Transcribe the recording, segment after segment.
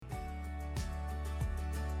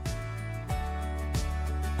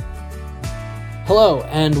Hello,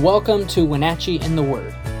 and welcome to Wenatchee in the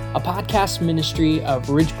Word, a podcast ministry of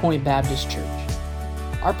Ridgepoint Baptist Church.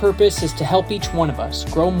 Our purpose is to help each one of us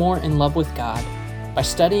grow more in love with God by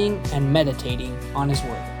studying and meditating on His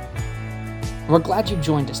Word. We're glad you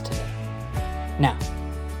joined us today. Now,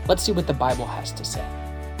 let's see what the Bible has to say.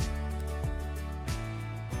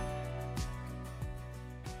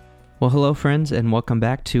 Well, hello, friends, and welcome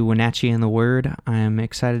back to Wenatchee in the Word. I am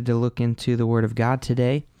excited to look into the Word of God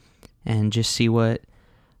today and just see what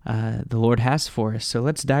the Lord has for us. So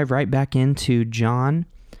let's dive right back into John,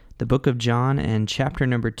 the book of John, and chapter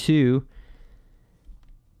number 2,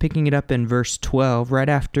 picking it up in verse 12. Right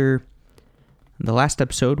after the last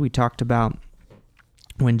episode, we talked about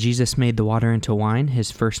when Jesus made the water into wine, his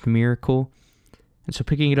first miracle. And so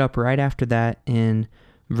picking it up right after that in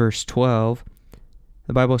verse 12,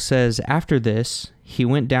 the Bible says, "After this, he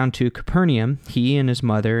went down to Capernaum, he and his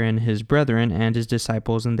mother and his brethren and his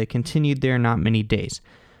disciples, and they continued there not many days."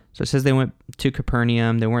 So it says they went to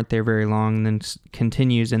Capernaum, they weren't there very long, and then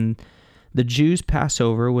continues, "And the Jews'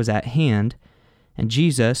 Passover was at hand, and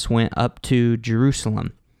Jesus went up to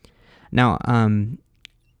Jerusalem." Now,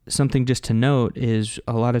 something just to note is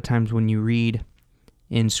a lot of times when you read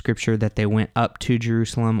in Scripture that they went up to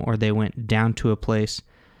Jerusalem or they went down to a place,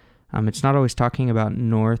 it's not always talking about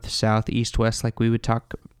north, south, east, west like we would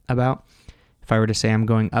talk about. If I were to say I'm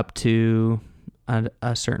going up to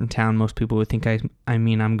a certain town, most people would think I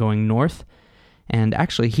mean I'm going north. And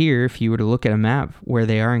actually here, if you were to look at a map where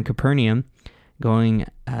they are in Capernaum, going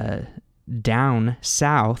down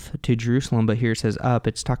south to Jerusalem, but here it says up,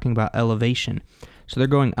 it's talking about elevation. So they're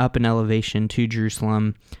going up in elevation to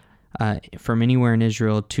Jerusalem. From anywhere in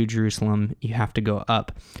Israel to Jerusalem, you have to go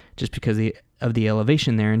up just because of the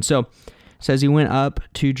elevation there. And so it says he went up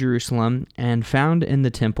to Jerusalem and found in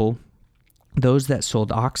the temple those that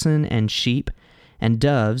sold oxen and sheep and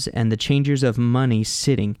doves and the changers of money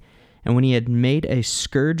sitting. And when he had made a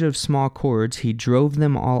scourge of small cords, he drove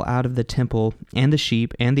them all out of the temple, and the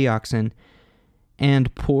sheep and the oxen,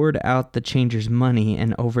 and poured out the changers' money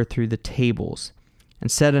and overthrew the tables.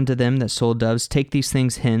 And said unto them that sold doves, Take these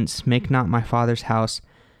things hence, make not my Father's house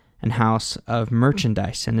an house of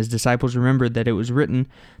merchandise. And his disciples remembered that it was written,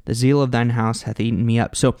 The zeal of thine house hath eaten me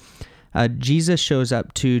up. So Jesus shows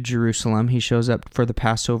up to Jerusalem. He shows up for the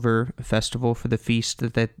Passover festival, for the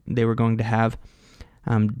feast that they were going to have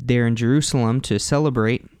there in Jerusalem to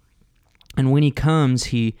celebrate. And when he comes,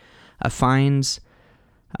 he finds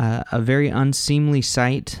a very unseemly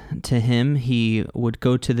sight to him. He would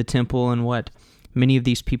go to the temple, and what many of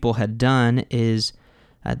these people had done is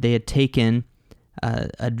they had taken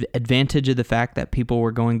advantage of the fact that people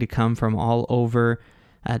were going to come from all over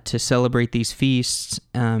to celebrate these feasts,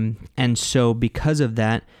 and so because of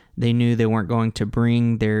that, they knew they weren't going to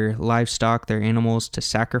bring their livestock, their animals, to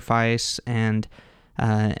sacrifice and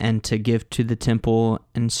to give to the temple.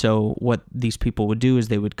 And so what these people would do is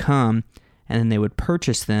they would come and then they would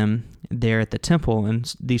purchase them there at the temple.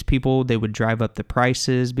 And these people, they would drive up the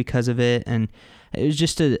prices because of it. And it was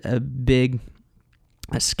just a big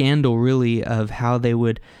scandal, really, of how they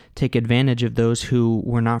would take advantage of those who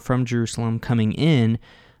were not from Jerusalem coming in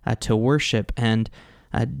to worship. And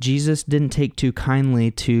Jesus didn't take too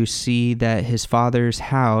kindly to see that his Father's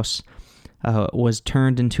house was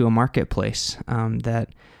turned into a marketplace. That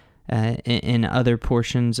in other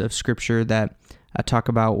portions of Scripture that talk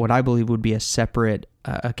about what I believe would be a separate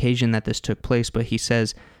occasion that this took place, but he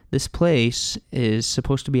says this place is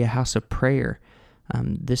supposed to be a house of prayer.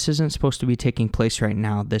 This isn't supposed to be taking place right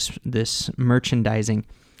now, this merchandising.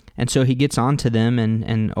 And so he gets on to them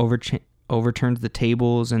and overturns the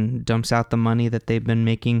tables and dumps out the money that they've been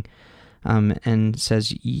making, and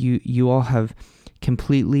says, you all have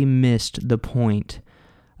completely missed the point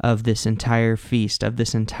of this entire feast, of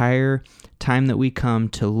this entire time that we come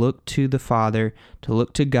to look to the Father, to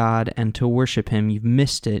look to God, and to worship Him. You've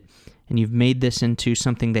missed it, and you've made this into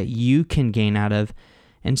something that you can gain out of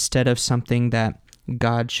instead of something that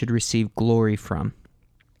God should receive glory from.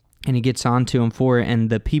 And he gets on to him for it, and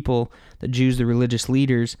the people, the Jews, the religious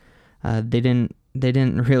leaders, they didn't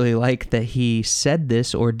really like that he said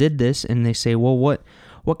this or did this, and they say, well,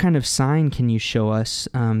 what kind of sign can you show us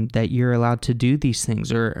that you're allowed to do these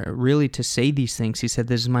things, or really to say these things? He said,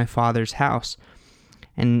 this is my Father's house.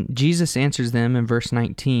 And Jesus answers them in verse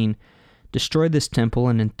 19, Destroy this temple,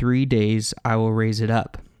 and in 3 days I will raise it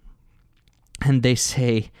up. And they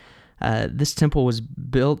say, this temple was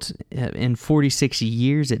built in 46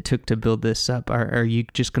 years it took to build this up. Are you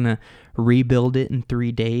just going to rebuild it in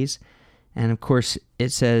 3 days? And of course, it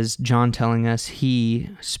says, John telling us he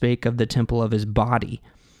spake of the temple of his body.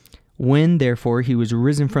 When, therefore, he was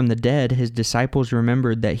risen from the dead, his disciples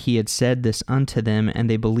remembered that he had said this unto them, and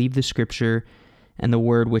they believed the scripture and the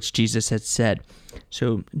word which Jesus had said.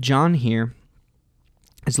 So John here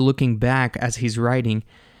is looking back as he's writing,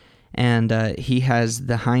 and he has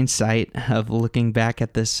the hindsight of looking back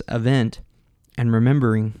at this event and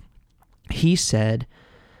remembering. He said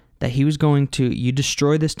that he was going to, you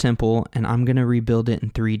destroy this temple, and I'm going to rebuild it in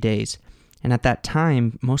 3 days. And at that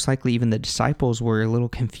time, most likely even the disciples were a little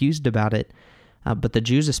confused about it, but the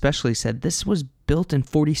Jews especially said, this was built in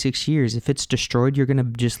 46 years. If it's destroyed, you're going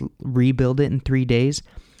to just rebuild it in 3 days.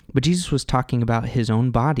 But Jesus was talking about his own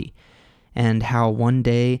body and how one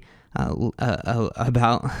day,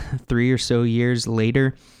 about 3 or so years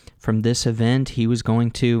later from this event, he was going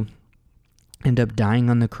to end up dying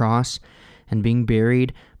on the cross and being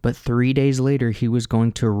buried. But 3 days later, he was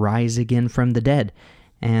going to rise again from the dead.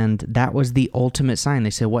 And that was the ultimate sign.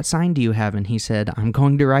 They said, what sign do you have? And he said, I'm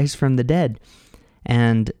going to rise from the dead.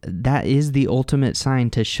 And that is the ultimate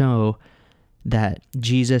sign to show that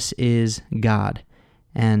Jesus is God.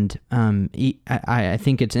 And I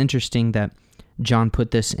think it's interesting that John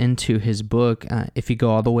put this into his book. If you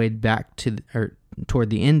go all the way back to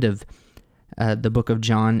toward the end of the book of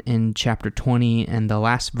John in chapter 20, and the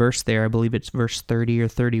last verse there, I believe it's verse 30 or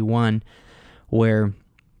 31, where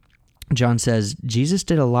John says, Jesus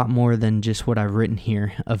did a lot more than just what I've written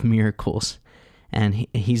here of miracles. And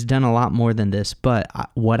he's done a lot more than this. But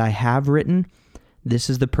what I have written, this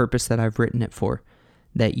is the purpose that I've written it for.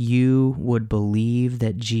 That you would believe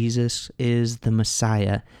that Jesus is the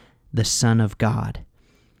Messiah, the Son of God.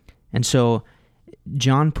 And so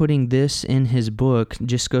John putting this in his book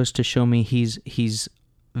just goes to show me he's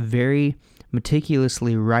very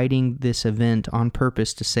meticulously writing this event on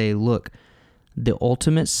purpose to say, look, the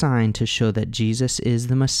ultimate sign to show that Jesus is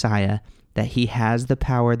the Messiah, that he has the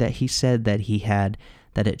power that he said that he had,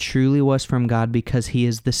 that it truly was from God because he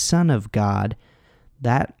is the Son of God,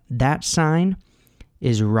 that sign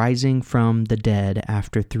is rising from the dead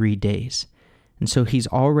after 3 days. And so he's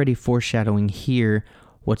already foreshadowing here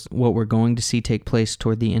what we're going to see take place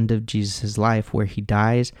toward the end of Jesus' life, where he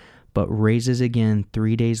dies but raises again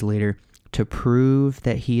 3 days later to prove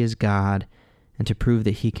that he is God and to prove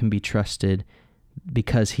that he can be trusted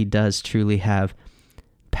because he does truly have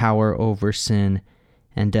power over sin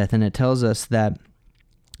and death. And it tells us that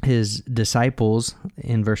his disciples,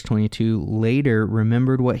 in verse 22, later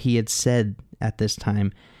remembered what he had said at this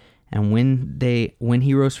time. And when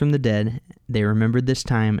he rose from the dead, they remembered this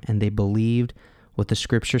time, and they believed what the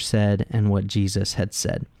scripture said and what Jesus had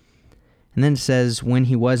said. And then it says, when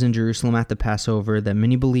he was in Jerusalem at the Passover, that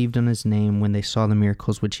many believed on his name when they saw the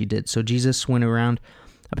miracles which he did. So Jesus went around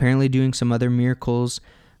apparently doing some other miracles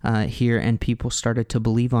here, and people started to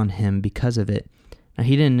believe on him because of it. Now,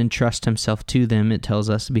 he didn't entrust himself to them, it tells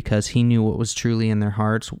us, because he knew what was truly in their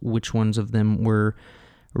hearts, which ones of them were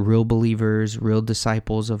real believers, real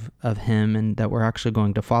disciples of him, and that were actually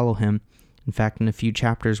going to follow him. In fact, in a few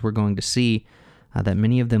chapters, we're going to see that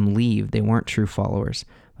many of them leave. They weren't true followers.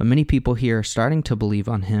 But many people here are starting to believe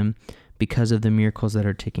on him because of the miracles that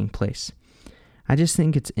are taking place. I just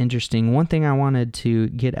think it's interesting. One thing I wanted to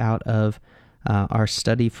get out of our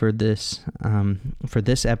study for this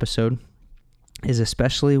episode is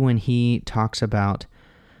especially when he talks about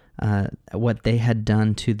what they had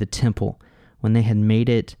done to the temple, when they had made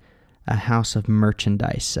it a house of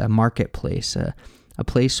merchandise, a marketplace, a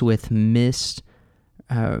place with misplaced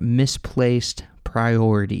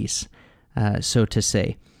priorities, so to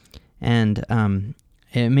say. And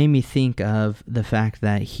it made me think of the fact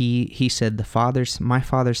that he said, my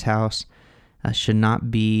Father's house should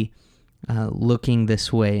not be looking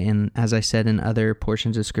this way. And as I said in other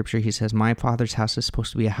portions of Scripture, he says, my Father's house is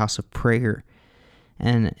supposed to be a house of prayer.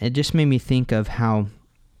 And it just made me think of how,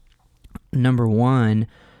 number one,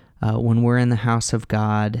 when we're in the house of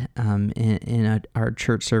God in our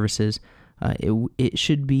church services, it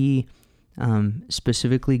should be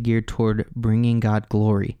specifically geared toward bringing God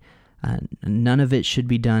glory. None of it should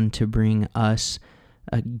be done to bring us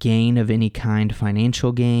a gain of any kind,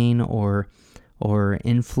 financial gain or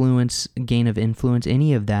gain of influence,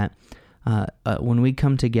 any of that. When we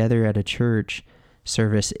come together at a church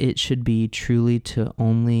service, it should be truly to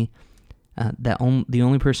only the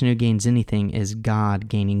only person who gains anything is God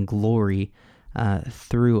gaining glory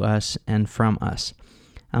through us and from us.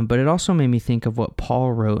 But it also made me think of what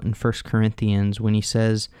Paul wrote in 1 Corinthians when he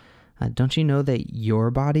says, don't you know that your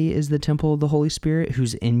body is the temple of the Holy Spirit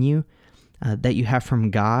who's in you, that you have from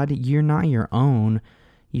God? You're not your own.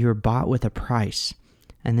 You're bought with a price.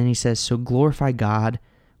 And then he says, so glorify God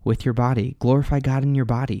with your body. Glorify God in your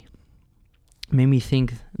body. It made me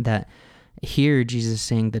think that Here, Jesus is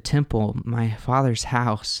saying the temple, my Father's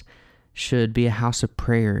house, should be a house of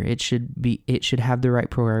prayer. It should have the right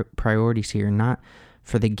priorities here, not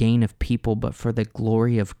for the gain of people, but for the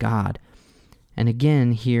glory of God. And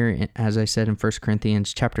again, here, as I said in 1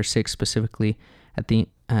 Corinthians chapter 6, specifically at the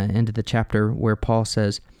end of the chapter, where Paul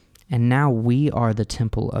says, "And now we are the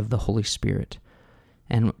temple of the Holy Spirit."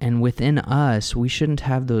 And within us, we shouldn't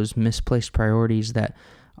have those misplaced priorities that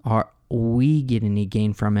we get any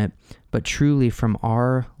gain from it, but truly from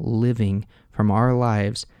our living, from our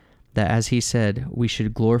lives, that as he said, we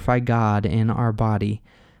should glorify God in our body.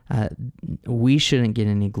 We shouldn't get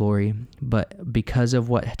any glory, but because of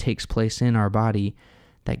what takes place in our body,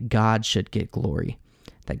 that God should get glory,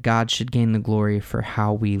 that God should gain the glory for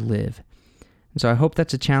how we live. And so I hope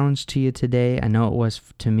that's a challenge to you today. I know it was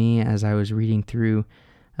to me as I was reading through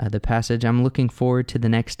the passage. I'm looking forward to the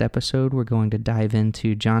next episode. We're going to dive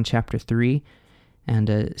into John chapter 3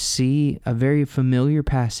 and see a very familiar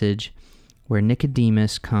passage where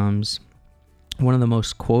Nicodemus comes, one of the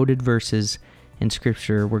most quoted verses in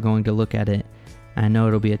Scripture. We're going to look at it. I know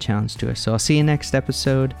it'll be a challenge to us. So I'll see you next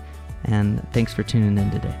episode, and thanks for tuning in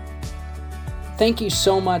today. Thank you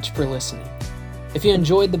so much for listening. If you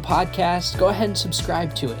enjoyed the podcast, go ahead and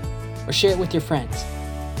subscribe to it or share it with your friends.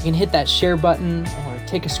 You can hit that share button or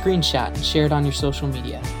take a screenshot and share it on your social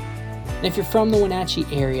media. And if you're from the Wenatchee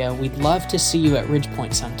area, we'd love to see you at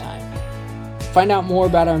Ridgepoint sometime. Find out more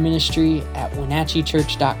about our ministry at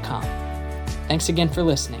WenatcheeChurch.com. Thanks again for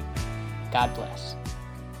listening. God bless.